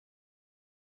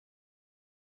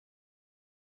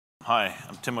Hi,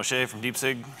 I'm Tim O'Shea from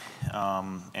DeepSig,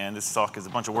 and this talk is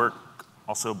a bunch of work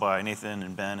also by Nathan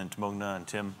and Ben and Timogna and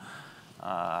Tim.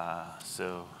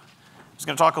 So I'm just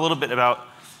going to talk a little bit about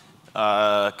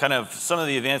kind of some of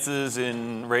the advances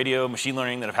in radio machine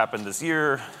learning that have happened this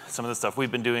year, some of the stuff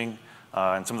we've been doing,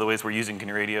 and some of the ways we're using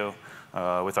GNU Radio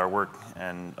with our work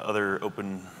and other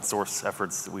open source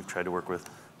efforts that we've tried to work with.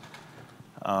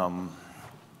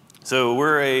 So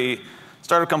we're a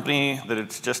startup company that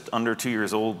it's just under 2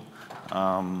 years old,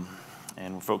 and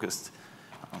we're focused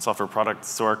on software products.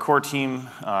 So our core team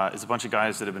is a bunch of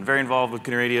guys that have been very involved with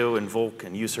GNU Radio and Volk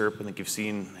and USERP. I think you've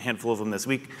seen a handful of them this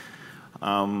week.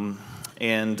 Our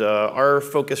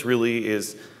focus really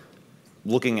is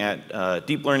looking at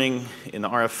deep learning in the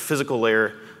RF physical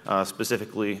layer,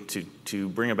 specifically to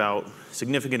bring about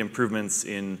significant improvements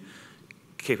in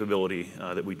capability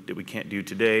that we can't do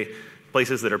today,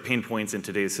 places that are pain points in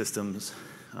today's systems,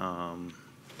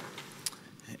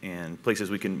 and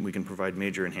places we can provide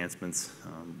major enhancements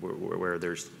where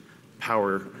there's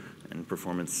power and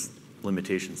performance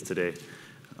limitations today.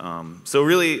 So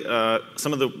really,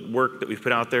 some of the work that we've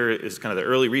put out there is kind of the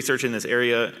early research in this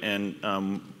area, and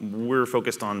we're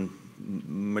focused on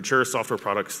mature software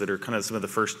products that are kind of some of the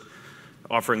first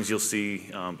offerings you'll see,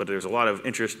 but there's a lot of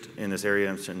interest in this area,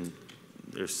 and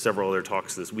there's several other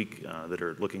talks this week that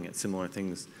are looking at similar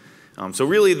things. So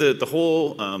really, the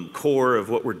whole core of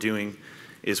what we're doing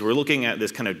is we're looking at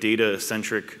this kind of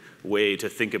data-centric way to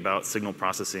think about signal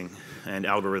processing and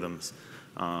algorithms.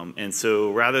 And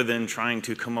so rather than trying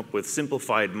to come up with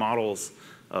simplified models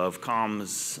of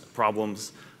comms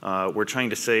problems, we're trying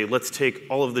to say, let's take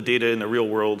all of the data in the real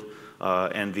world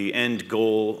and the end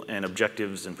goal and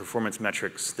objectives and performance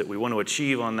metrics that we want to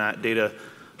achieve on that data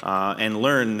and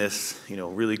learn this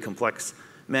really complex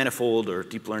manifold or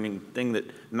deep learning thing that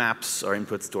maps our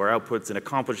inputs to our outputs and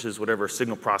accomplishes whatever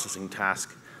signal processing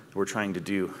task we're trying to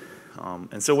do.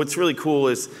 And so what's really cool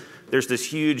is there's this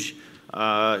huge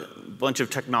bunch of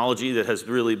technology that has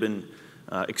really been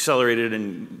accelerated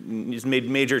and has made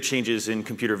major changes in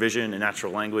computer vision and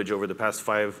natural language over the past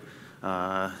 5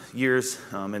 years.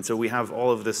 And so we have all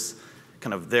of this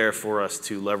kind of there for us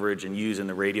to leverage and use in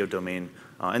the radio domain.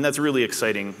 And that's really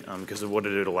exciting because of what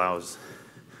it allows.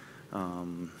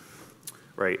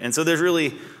 Right, and so there's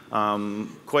really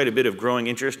quite a bit of growing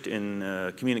interest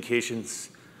in communications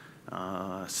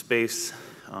space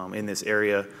in this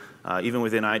area. Even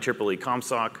within IEEE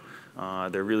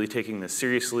ComSoc, they're really taking this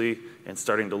seriously and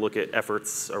starting to look at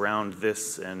efforts around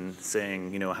this and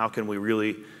saying, how can we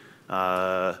really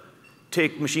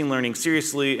take machine learning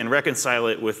seriously and reconcile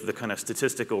it with the kind of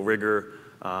statistical rigor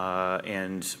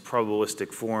and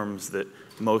probabilistic forms that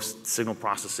most signal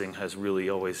processing has really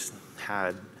always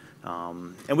had.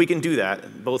 And we can do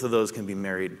that. Both of those can be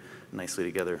married nicely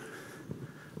together.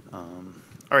 All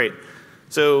right,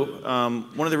 so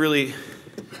one of the really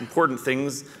important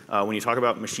things when you talk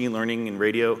about machine learning in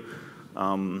radio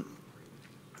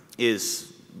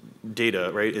is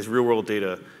data, right, is real world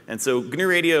data. And so GNU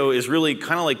Radio is really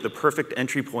kind of like the perfect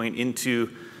entry point into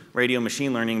radio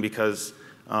machine learning because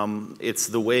it's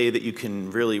the way that you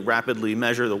can really rapidly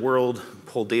measure the world,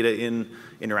 pull data in,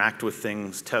 interact with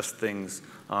things, test things.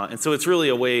 And so it's really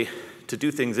a way to do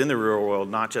things in the real world,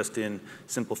 not just in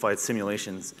simplified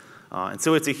simulations. And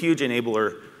so it's a huge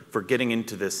enabler for getting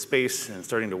into this space and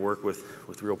starting to work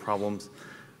with real problems.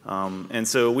 And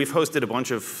so we've hosted a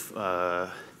bunch of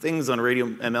things on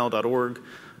radioml.org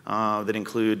that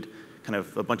include kind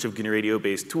of a bunch of GNU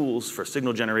Radio-based tools for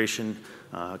signal generation,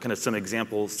 kind of some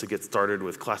examples to get started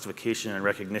with classification and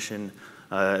recognition,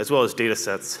 as well as data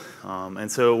sets.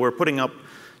 And so we're putting up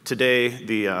today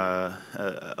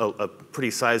a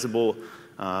pretty sizable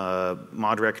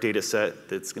ModRec data set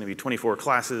that's going to be 24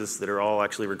 classes that are all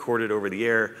actually recorded over the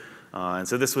air. And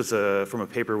so this was from a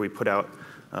paper we put out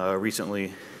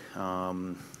recently.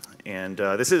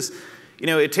 This is,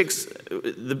 it takes,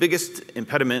 the biggest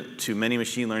impediment to many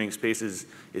machine learning spaces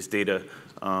is data.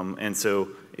 And so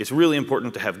it's really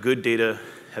important to have good data,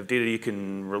 have data you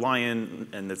can rely in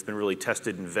and that's been really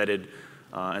tested and vetted.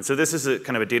 And so this is a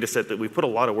kind of a data set that we put a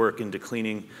lot of work into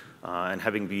cleaning and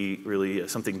having be really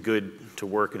something good to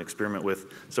work and experiment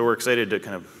with. So we're excited to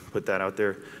kind of put that out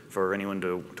there for anyone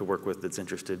to work with that's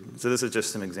interested. So this is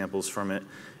just some examples from it.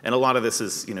 And a lot of this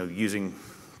is using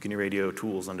GNU Radio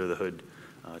tools under the hood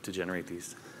to generate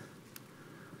these.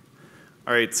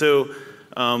 All right, so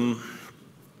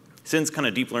since kind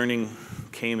of deep learning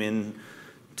came in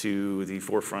to the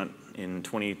forefront in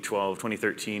 2012,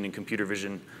 2013 in computer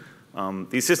vision,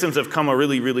 these systems have come a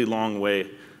really, really long way.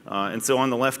 And so on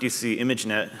the left, you see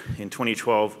ImageNet in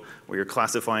 2012, where you're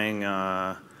classifying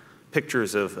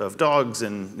pictures of dogs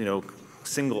and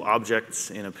single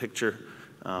objects in a picture,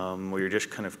 where you're just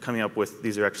kind of coming up with,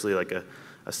 these are actually like a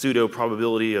pseudo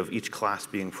probability of each class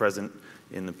being present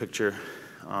in the picture.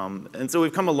 And so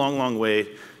we've come a long, long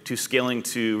way to scaling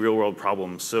to real world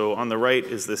problems. So on the right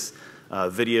is this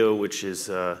video, which is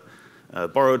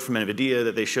borrowed from NVIDIA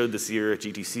that they showed this year at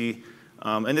GTC.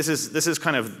 And this is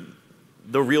kind of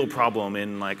the real problem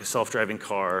in like a self-driving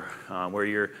car, where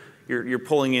you're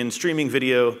pulling in streaming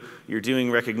video, you're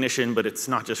doing recognition, but it's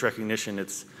not just recognition,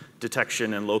 it's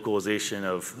detection and localization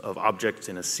of objects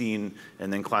in a scene,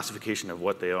 and then classification of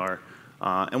what they are.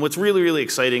 And what's really, really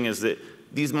exciting is that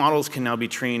these models can now be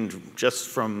trained just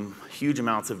from huge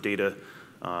amounts of data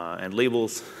and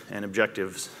labels and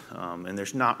objectives. And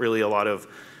there's not really a lot of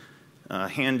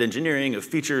hand engineering of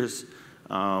features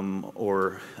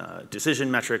or decision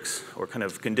metrics or kind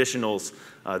of conditionals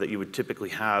that you would typically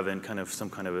have in kind of some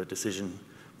kind of a decision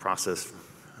process.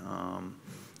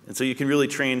 And so you can really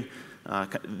train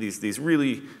these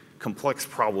really complex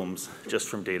problems just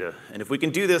from data. And if we can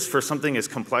do this for something as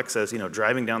complex as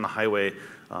driving down the highway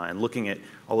and looking at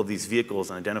all of these vehicles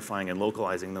and identifying and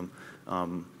localizing them,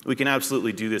 we can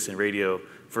absolutely do this in radio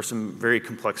for some very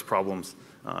complex problems,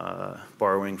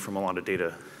 borrowing from a lot of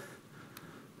data.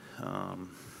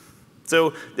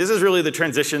 So this is really the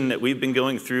transition that we've been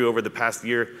going through over the past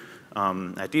year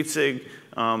at DeepSig.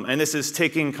 And this is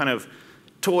taking kind of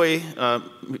toy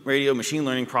radio machine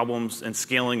learning problems and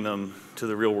scaling them to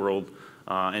the real world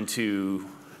and to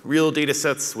real data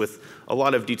sets with a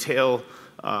lot of detail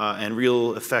and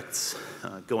real effects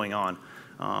going on.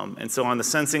 And so on the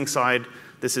sensing side,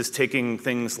 this is taking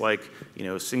things like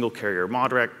single carrier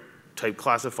MODREC type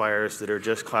classifiers that are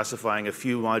just classifying a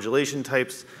few modulation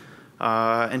types,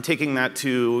 and taking that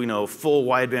to full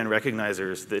wideband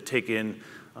recognizers that take in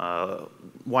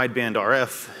wideband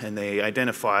RF, and they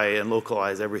identify and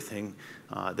localize everything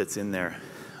that's in there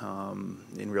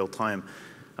in real time.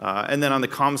 And then on the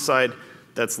comm side,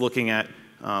 that's looking at,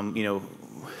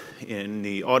 in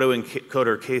the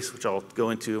autoencoder case, which I'll go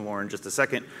into more in just a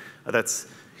second, that's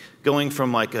going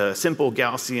from like a simple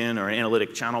Gaussian or an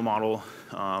analytic channel model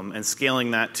and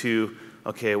scaling that to,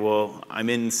 okay, well, I'm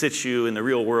in situ in the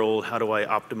real world. How do I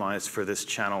optimize for this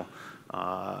channel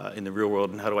in the real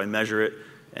world, and how do I measure it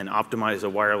and optimize a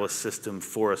wireless system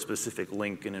for a specific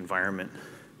link and environment?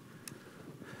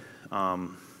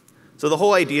 So the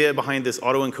whole idea behind this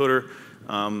autoencoder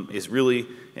is really,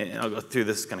 and I'll go through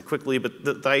this kind of quickly, but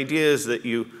the idea is that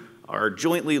you are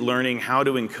jointly learning how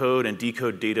to encode and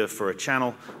decode data for a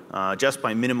channel just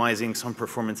by minimizing some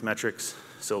performance metrics.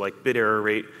 So like bit error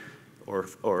rate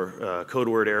or code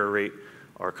word error rate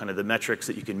are kind of the metrics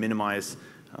that you can minimize.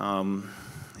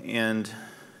 And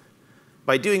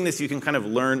by doing this, you can kind of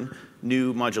learn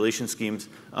new modulation schemes.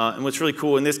 And what's really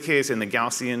cool in this case, in the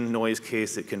Gaussian noise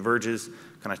case, it converges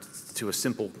kind of to a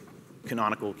simple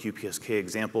canonical QPSK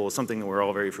example, something that we're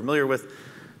all very familiar with.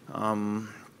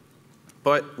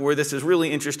 But where this is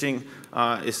really interesting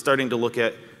is starting to look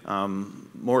at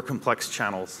more complex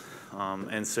channels.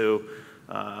 And so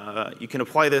you can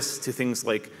apply this to things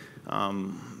like a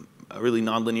really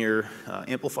nonlinear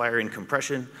amplifier in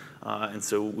compression. And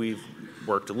so we've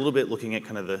worked a little bit looking at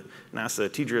kind of the NASA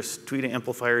TDRS tweet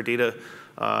amplifier data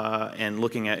and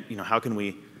looking at how can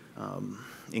we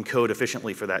encode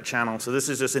efficiently for that channel. So this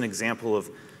is just an example of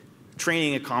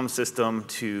training a comm system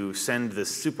to send this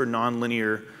super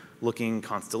nonlinear looking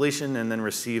constellation and then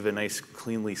receive a nice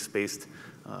cleanly spaced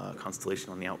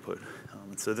constellation on the output.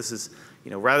 And so this is,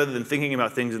 rather than thinking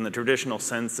about things in the traditional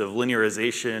sense of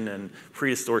linearization and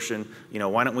pre-distortion,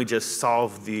 why don't we just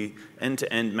solve the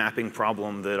end-to-end mapping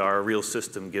problem that our real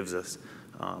system gives us?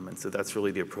 And so that's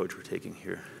really the approach we're taking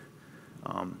here.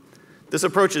 This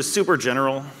approach is super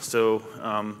general. So,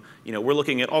 we're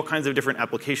looking at all kinds of different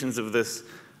applications of this.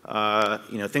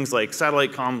 Things like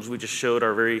satellite comms we just showed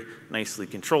are very nicely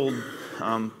controlled.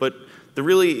 But the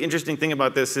really interesting thing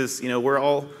about this is, we're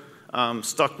all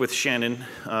stuck with Shannon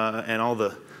and all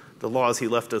the laws he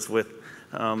left us with.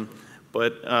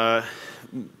 But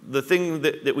the thing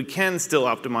that we can still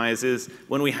optimize is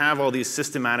when we have all these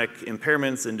systematic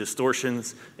impairments and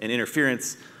distortions and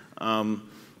interference,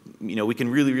 we can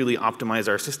really, really optimize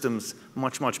our systems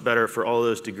much, much better for all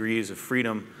those degrees of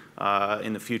freedom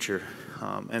in the future.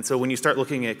 And so when you start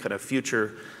looking at kind of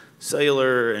future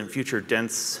cellular and future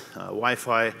dense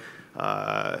Wi-Fi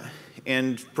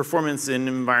and performance in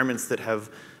environments that have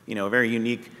very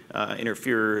unique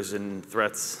interferers and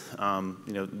threats,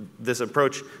 this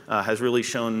approach has really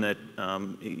shown that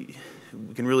we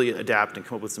can really adapt and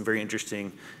come up with some very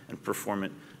interesting and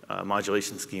performant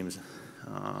modulation schemes.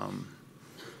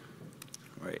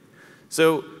 Right.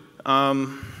 So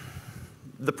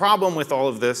the problem with all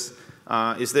of this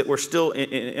is that we're still,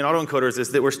 in autoencoders,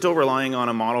 is that we're still relying on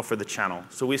a model for the channel.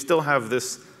 So we still have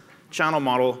this channel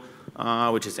model,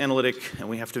 which is analytic, and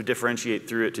we have to differentiate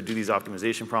through it to do these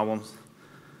optimization problems.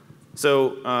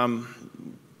 So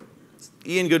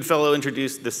Ian Goodfellow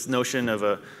introduced this notion of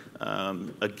a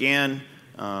GAN,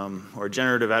 or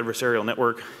generative adversarial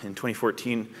network, in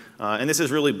 2014. And this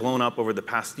has really blown up over the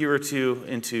past year or two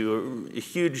into a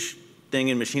huge thing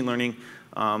in machine learning.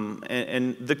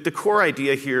 And the core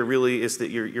idea here really is that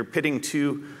you're pitting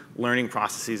two learning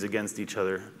processes against each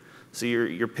other. So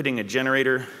you're pitting a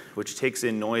generator, which takes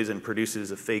in noise and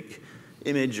produces a fake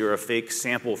image or a fake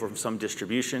sample from some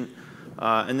distribution.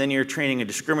 And then you're training a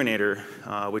discriminator,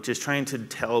 which is trying to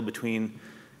tell between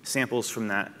samples from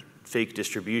that fake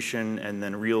distribution and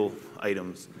then real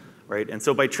items, right? And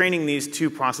so by training these two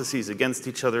processes against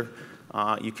each other,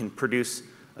 you can produce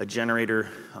a generator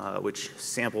which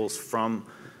samples from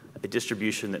a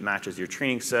distribution that matches your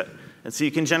training set. And so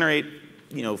you can generate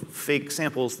fake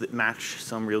samples that match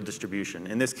some real distribution.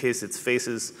 In this case, it's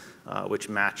faces, which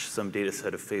match some data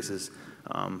set of faces.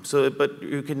 But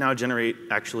you can now generate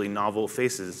actually novel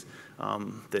faces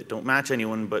that don't match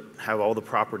anyone, but have all the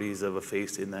properties of a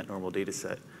face in that normal data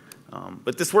set.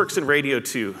 But this works in radio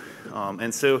too.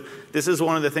 And so this is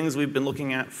one of the things we've been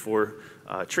looking at for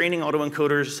training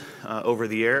autoencoders over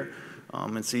the air.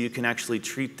 And so you can actually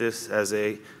treat this as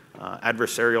a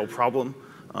adversarial problem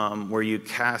where you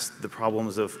cast the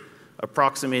problems of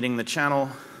approximating the channel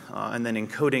and then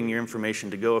encoding your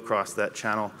information to go across that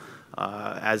channel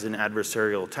as an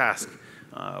adversarial task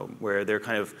where they're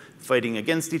kind of fighting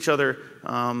against each other.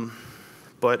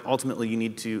 But ultimately, you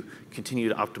need to continue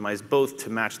to optimize both to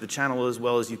match the channel as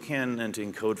well as you can and to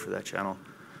encode for that channel.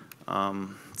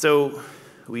 So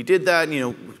we did that,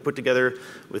 put together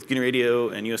with GUN radio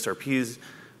and USRPs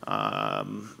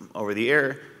over the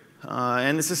air.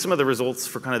 And this is some of the results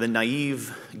for kind of the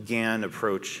naive GAN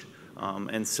approach.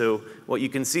 And so what you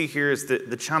can see here is that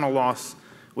the channel loss,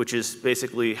 which is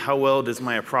basically how well does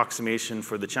my approximation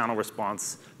for the channel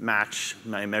response match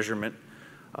my measurement,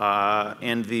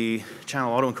 and the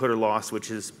channel autoencoder loss,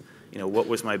 which is what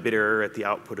was my bit error at the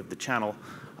output of the channel.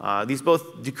 These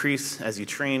both decrease as you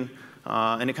train,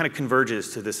 and it kind of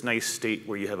converges to this nice state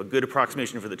where you have a good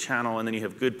approximation for the channel, and then you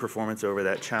have good performance over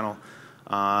that channel.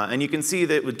 And you can see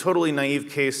that with totally naive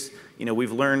case,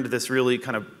 we've learned this really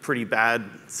kind of pretty bad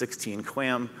 16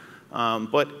 QAM,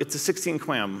 but it's a 16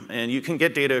 QAM, and you can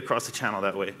get data across the channel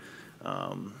that way.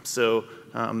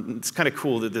 It's kind of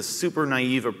cool that this super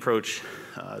naive approach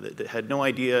that had no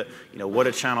idea what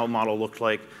a channel model looked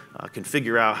like can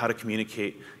figure out how to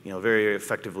communicate very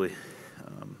effectively,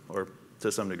 or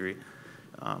to some degree.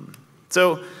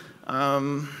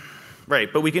 Right,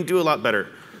 but we can do a lot better.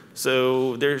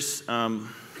 So there's kind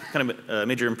of a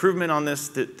major improvement on this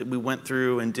that we went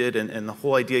through and did, and the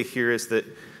whole idea here is that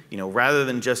rather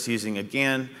than just using a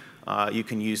GAN, you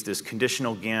can use this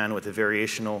conditional GAN with a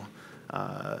variational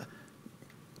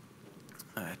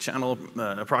channel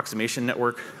approximation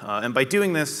network. And by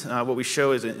doing this, what we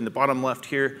show is in the bottom left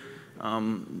here,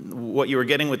 what you were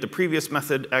getting with the previous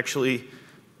method actually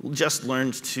just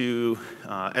learned to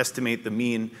estimate the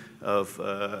mean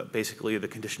of basically the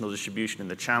conditional distribution in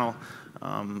the channel.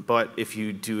 But if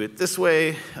you do it this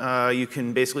way, you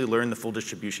can basically learn the full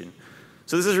distribution.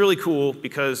 So this is really cool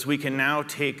because we can now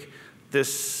take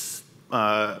this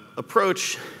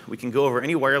approach, we can go over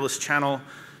any wireless channel,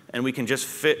 and we can just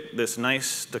fit this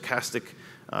nice stochastic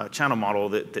channel model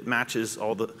that matches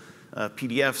all the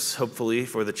PDFs, hopefully,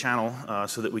 for the channel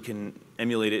so that we can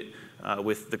emulate it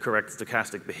with the correct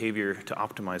stochastic behavior to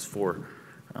optimize for.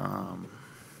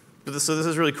 So this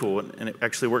is really cool, and it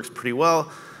actually works pretty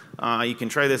well. You can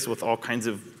try this with all kinds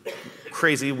of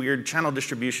crazy, weird channel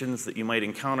distributions that you might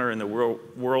encounter in the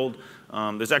world.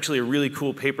 There's actually a really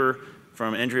cool paper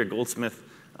from Andrea Goldsmith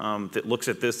that looks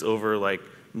at this over like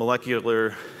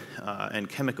molecular and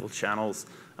chemical channels,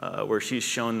 where she's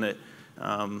shown that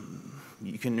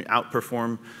you can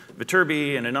outperform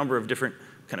Viterbi and a number of different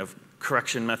kind of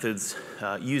correction methods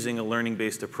using a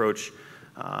learning-based approach.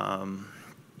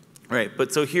 Right,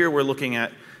 but so here we're looking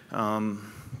at a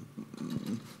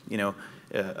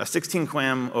 16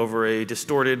 QAM over a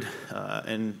distorted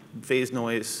and phase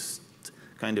noise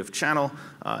kind of channel,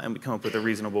 and we come up with a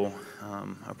reasonable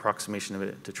approximation of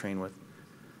it to train with.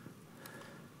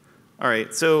 All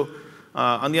right, so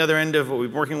on the other end of what we've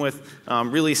been working with,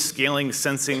 really scaling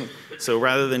sensing. So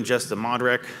rather than just a mod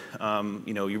rec,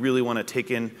 you really want to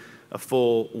take in a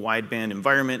full wideband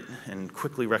environment and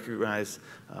quickly recognize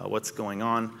what's going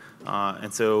on.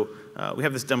 And so we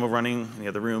have this demo running in the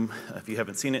other room if you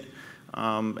haven't seen it.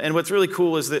 And what's really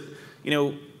cool is that,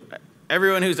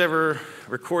 everyone who's ever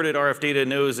recorded RF data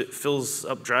knows it fills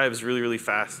up drives really, really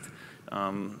fast.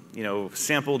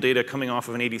 Sample data coming off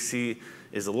of an ADC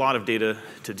is a lot of data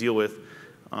to deal with.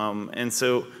 And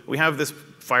so we have this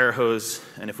fire hose,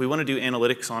 and if we want to do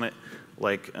analytics on it,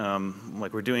 like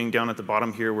we're doing down at the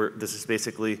bottom here, where this is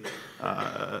basically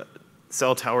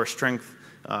cell tower strength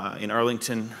in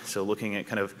Arlington, so looking at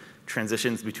kind of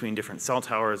transitions between different cell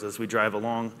towers as we drive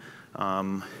along.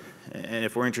 And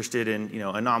if we're interested in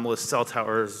anomalous cell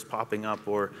towers popping up,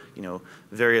 or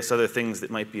various other things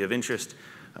that might be of interest,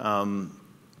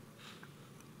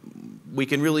 we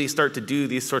can really start to do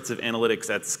these sorts of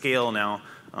analytics at scale now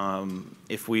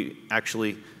if we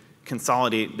actually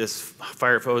consolidate this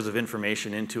fire hose of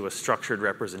information into a structured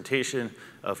representation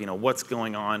of what's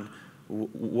going on,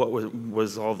 what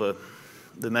was all the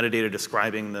metadata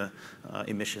describing the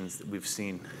emissions that we've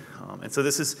seen. And so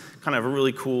this is kind of a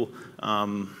really cool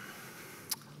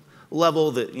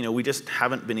level that we just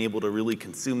haven't been able to really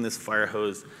consume this fire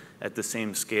hose at the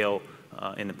same scale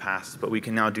in the past, but we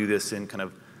can now do this in kind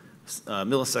of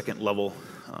millisecond level,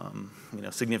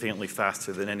 significantly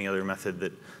faster than any other method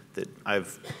that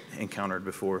I've encountered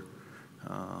before.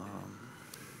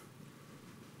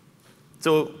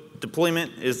 So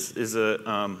deployment is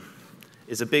a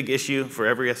big issue for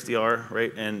every SDR,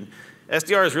 right? And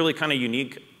SDR is really kind of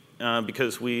unique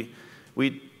because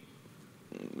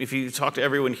if you talk to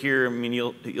everyone here, I mean,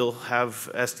 you'll have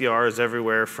SDRs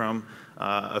everywhere from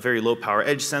a very low power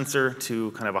edge sensor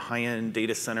to kind of a high-end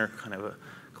data center, kind of a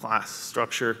class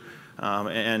structure,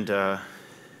 and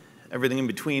everything in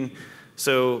between.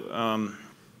 So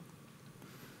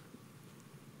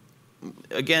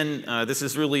again, this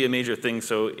is really a major thing.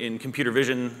 So in computer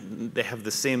vision, they have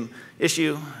the same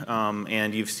issue,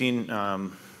 and you've seen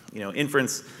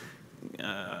inference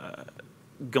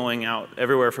going out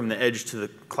everywhere from the edge to the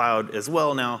cloud as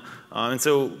well now. And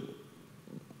so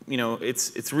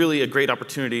it's really a great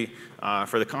opportunity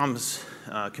for the comms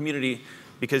community,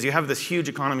 because you have this huge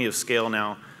economy of scale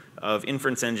now of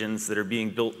inference engines that are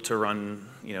being built to run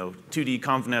 2D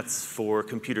convnets for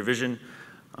computer vision,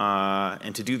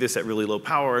 and to do this at really low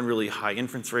power and really high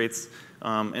inference rates.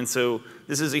 And so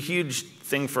this is a huge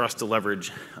thing for us to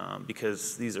leverage,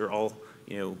 because these are all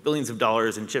billions of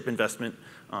dollars in chip investment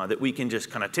that we can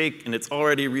just kind of take, and it's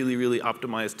already really, really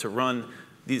optimized to run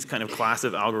these kind of class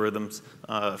of algorithms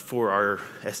for our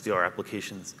SDR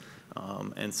applications.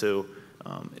 And so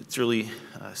it's really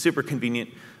super convenient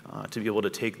to be able to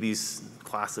take these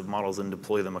class of models and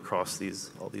deploy them across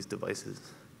all these devices.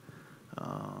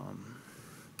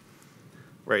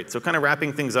 Right, so kind of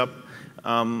wrapping things up,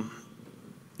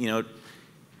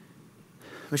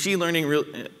 machine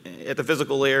learning at the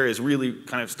physical layer is really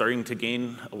kind of starting to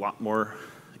gain a lot more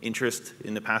interest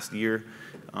in the past year.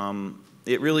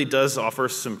 It really does offer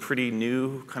some pretty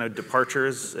new kind of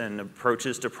departures and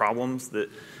approaches to problems that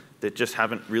just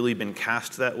haven't really been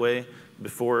cast that way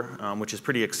before, which is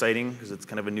pretty exciting because it's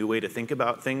kind of a new way to think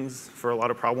about things for a lot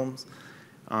of problems.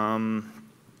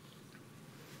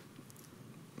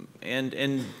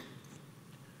 And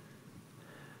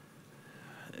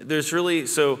there's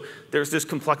this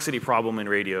complexity problem in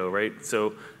radio, right?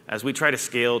 So as we try to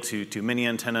scale to many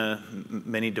antenna,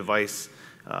 many device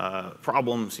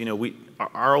problems,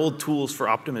 our old tools for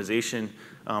optimization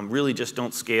really just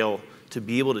don't scale to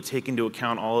be able to take into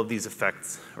account all of these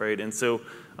effects, right? And so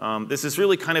this is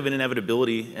really kind of an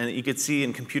inevitability, and you could see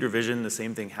in computer vision the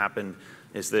same thing happened,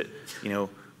 is that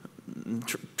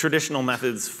traditional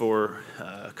methods for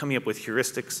coming up with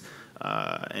heuristics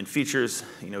and features,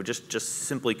 just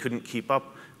simply couldn't keep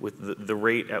up with the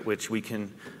rate at which we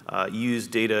can use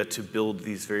data to build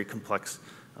these very complex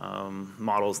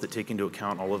models that take into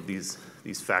account all of these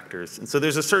factors. And so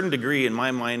there's a certain degree, in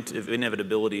my mind, of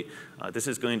inevitability. This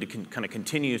is going to kind of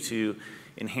continue to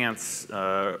enhance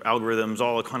algorithms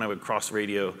all kind of across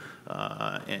radio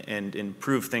and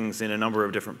improve things in a number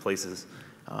of different places.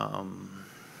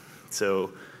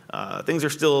 So things are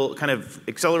still kind of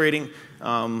accelerating,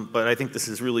 but I think this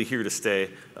is really here to stay.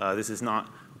 This is not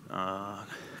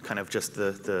kind of just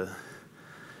the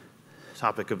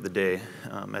topic of the day,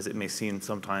 as it may seem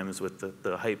sometimes with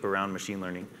the hype around machine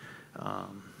learning.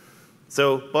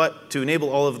 But to enable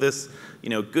all of this,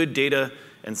 good data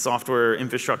and software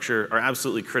infrastructure are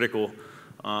absolutely critical.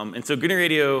 And so GRIN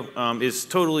Radio is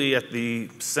totally at the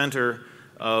center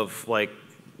of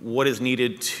what is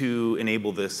needed to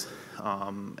enable this.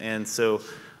 And so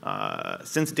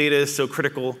since data is so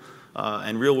critical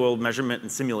and real-world measurement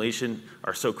and simulation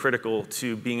are so critical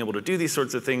to being able to do these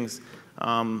sorts of things,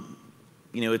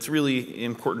 it's really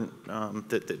important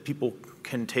that people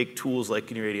can take tools like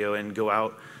GRIN Radio and go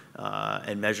out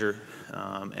and measure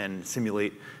and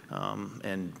simulate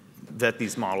and vet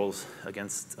these models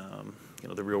against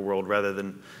the real world rather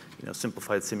than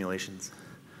simplified simulations.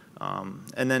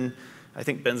 And then I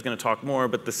think Ben's going to talk more,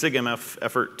 but the SIG-MF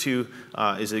effort too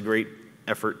is a great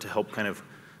effort to help kind of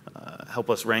help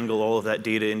us wrangle all of that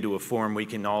data into a form we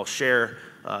can all share,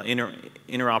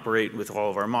 interoperate with all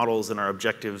of our models and our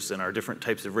objectives and our different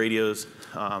types of radios,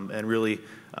 and really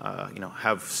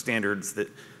have standards that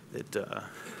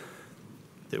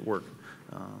work.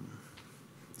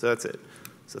 So that's it.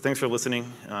 So thanks for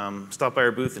listening. Stop by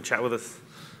our booth and chat with us.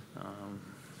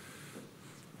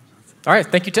 All right,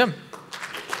 thank you, Tim.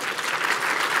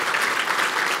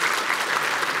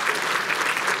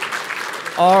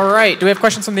 All right, do we have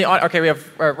questions from the audience? Okay, we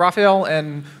have Raphael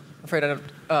and I'm afraid I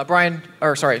don't, Brian,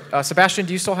 or sorry, Sebastian,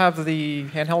 do you still have the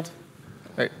handheld?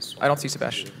 Wait, I don't see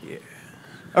Sebastian. Yeah.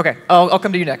 Okay, I'll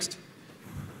come to you next.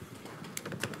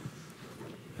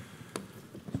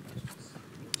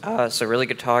 So really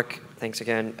good talk. Thanks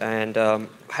again. And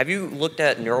have you looked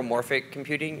at neuromorphic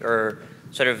computing or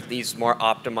sort of these more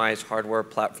optimized hardware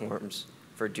platforms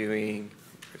for doing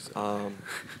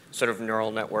sort of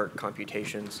neural network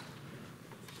computations?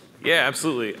 Yeah,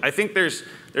 absolutely. I think there's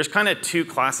kind of two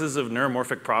classes of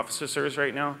neuromorphic processors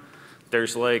right now.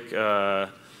 There's like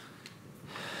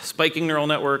spiking neural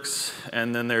networks,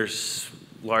 and then there's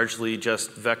largely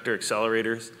just vector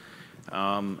accelerators.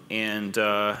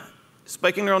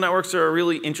 Spiking neural networks are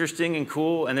really interesting and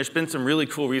cool, and there's been some really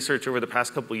cool research over the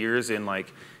past couple years in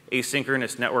like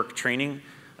asynchronous network training,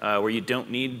 where you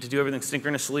don't need to do everything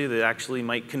synchronously, that actually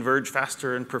might converge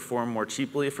faster and perform more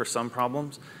cheaply for some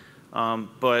problems.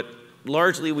 But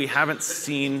largely, we haven't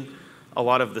seen a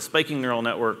lot of the spiking neural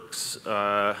networks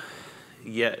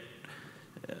yet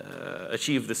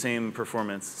achieve the same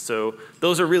performance. So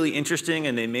those are really interesting,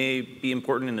 and they may be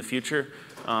important in the future.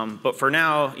 But for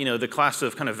now, the class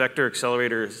of kind of vector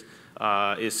accelerators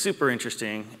is super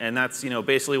interesting, and that's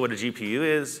basically what a GPU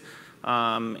is.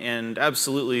 And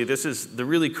absolutely, this is the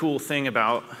really cool thing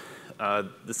about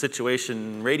the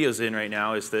situation radio's in right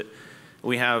now is that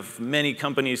we have many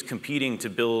companies competing to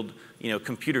build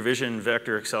computer vision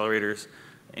vector accelerators,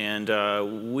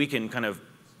 and we can kind of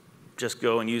just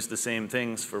go and use the same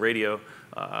things for radio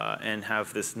and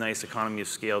have this nice economy of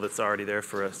scale that's already there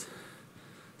for us.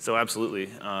 So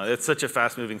absolutely, it's such a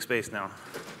fast-moving space now.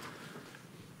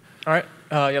 All right,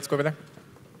 yeah, let's go over there.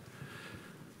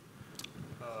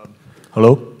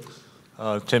 Hello.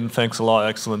 Tim, thanks a lot.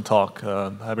 Excellent talk.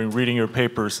 I've been reading your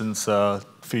paper since a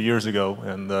few years ago,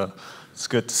 and it's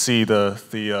good to see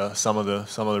some of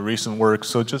the recent work.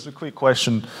 So just a quick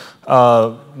question: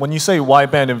 when you say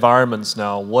wideband environments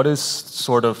now, what is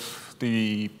sort of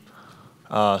the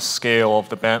scale of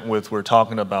the bandwidth we're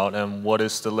talking about, and what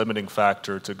is the limiting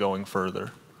factor to going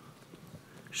further?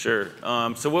 Sure.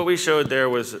 So what we showed there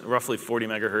was roughly 40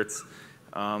 megahertz,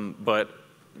 but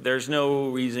there's no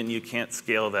reason you can't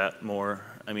scale that more.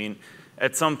 I mean,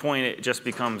 at some point, it just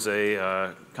becomes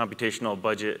a computational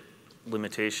budget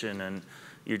limitation, and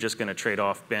you're just going to trade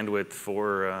off bandwidth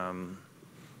for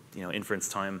inference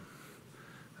time.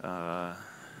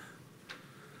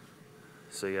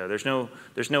 So yeah, there's no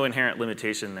inherent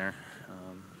limitation there.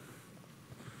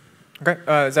 Okay,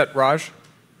 is that Raj?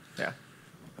 Yeah.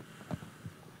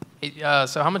 Hey,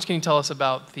 so how much can you tell us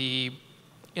about the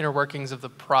inner workings of the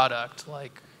product?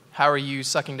 Like, how are you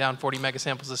sucking down 40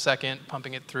 megasamples a second,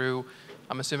 pumping it through,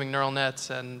 I'm assuming neural nets,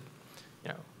 and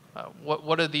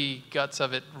what do the guts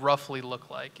of it roughly look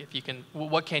like? If you can,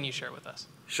 what can you share with us?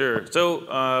 Sure.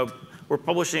 So we're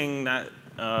publishing that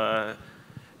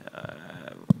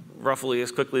roughly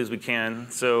as quickly as we can.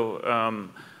 So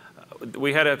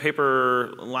we had a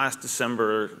paper last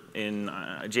December in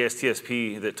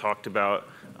JSTSP that talked about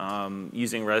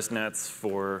using ResNets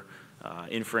for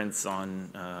inference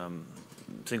on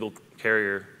single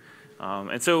carrier.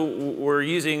 And so we're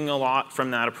using a lot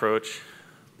from that approach,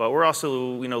 but we're also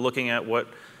looking at what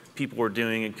people were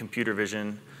doing in computer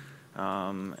vision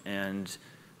and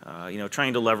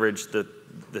trying to leverage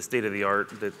the state of the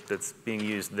art that's being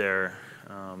used there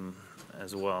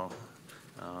as well.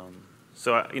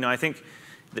 So I think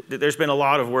there's been a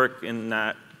lot of work in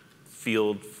that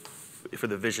field for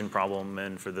the vision problem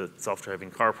and for the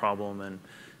self-driving car problem, and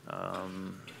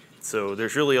so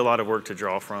there's really a lot of work to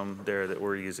draw from there that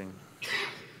we're using.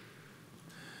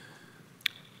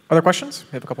 Other questions?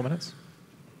 We have a couple minutes.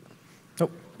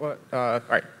 Nope. What? All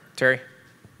right, Terry.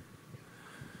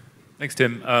 Thanks,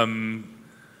 Tim.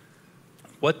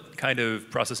 What kind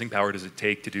of processing power does it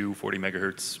take to do 40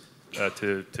 megahertz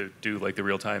to do like the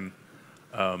real-time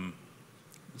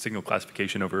signal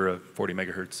classification over a 40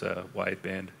 megahertz wide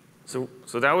band? So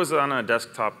that was on a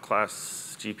desktop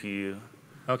class GPU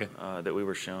Okay. that we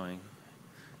were showing.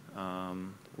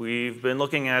 We've been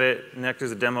looking at it.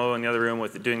 There's a demo in the other room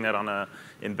with doing that on a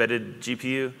embedded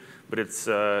GPU, but it's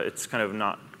kind of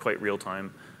not quite real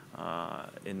time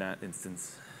in that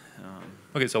instance.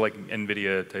 Okay, so like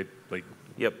NVIDIA type, like.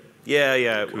 Yep.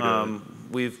 Yeah. CUDA.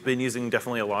 We've been using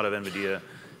definitely a lot of NVIDIA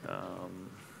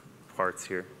parts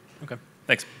here. Okay,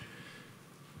 thanks.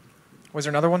 Was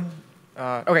there another one?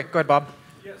 Okay, go ahead, Bob.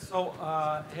 Yeah, so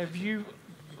have you,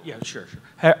 yeah, sure.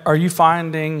 Are you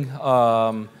finding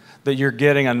that you're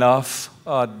getting enough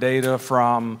data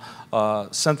from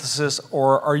synthesis,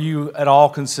 or are you at all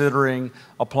considering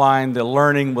applying the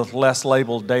learning with less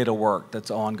labeled data work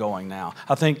that's ongoing now?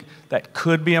 I think that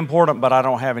could be important, but I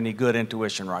don't have any good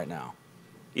intuition right now.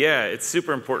 Yeah, it's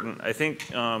super important. I think,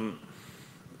 and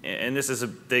this is a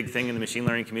big thing in the machine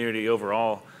learning community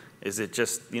overall, is it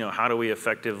just, how do we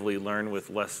effectively learn with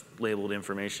less labeled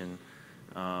information?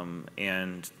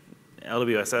 And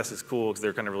LWSS is cool because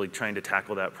they're kind of really trying to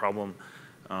tackle that problem.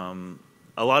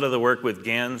 A lot of the work with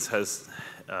GANs has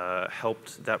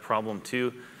helped that problem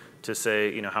too, to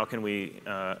say, how can we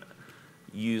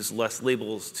use less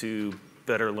labels to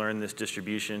better learn this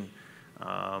distribution?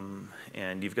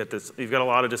 And you've got a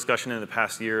lot of discussion in the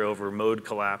past year over mode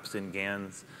collapse in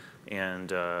GANs,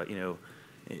 and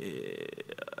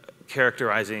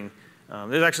characterizing.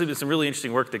 There's actually been some really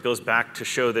interesting work that goes back to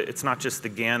show that it's not just the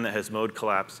GAN that has mode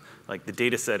collapse. Like the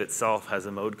data set itself has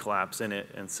a mode collapse in it,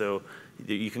 and so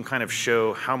you can kind of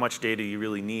show how much data you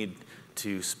really need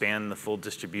to span the full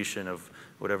distribution of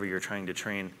whatever you're trying to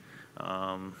train.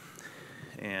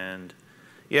 And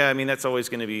yeah, I mean, that's always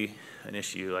going to be an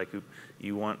issue. Like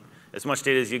you want as much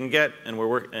data as you can get, and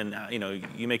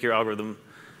you make your algorithm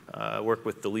work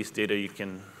with the least data you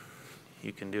can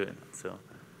do it. So.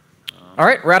 All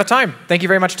right, we're out of time. Thank you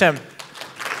very much, Tim.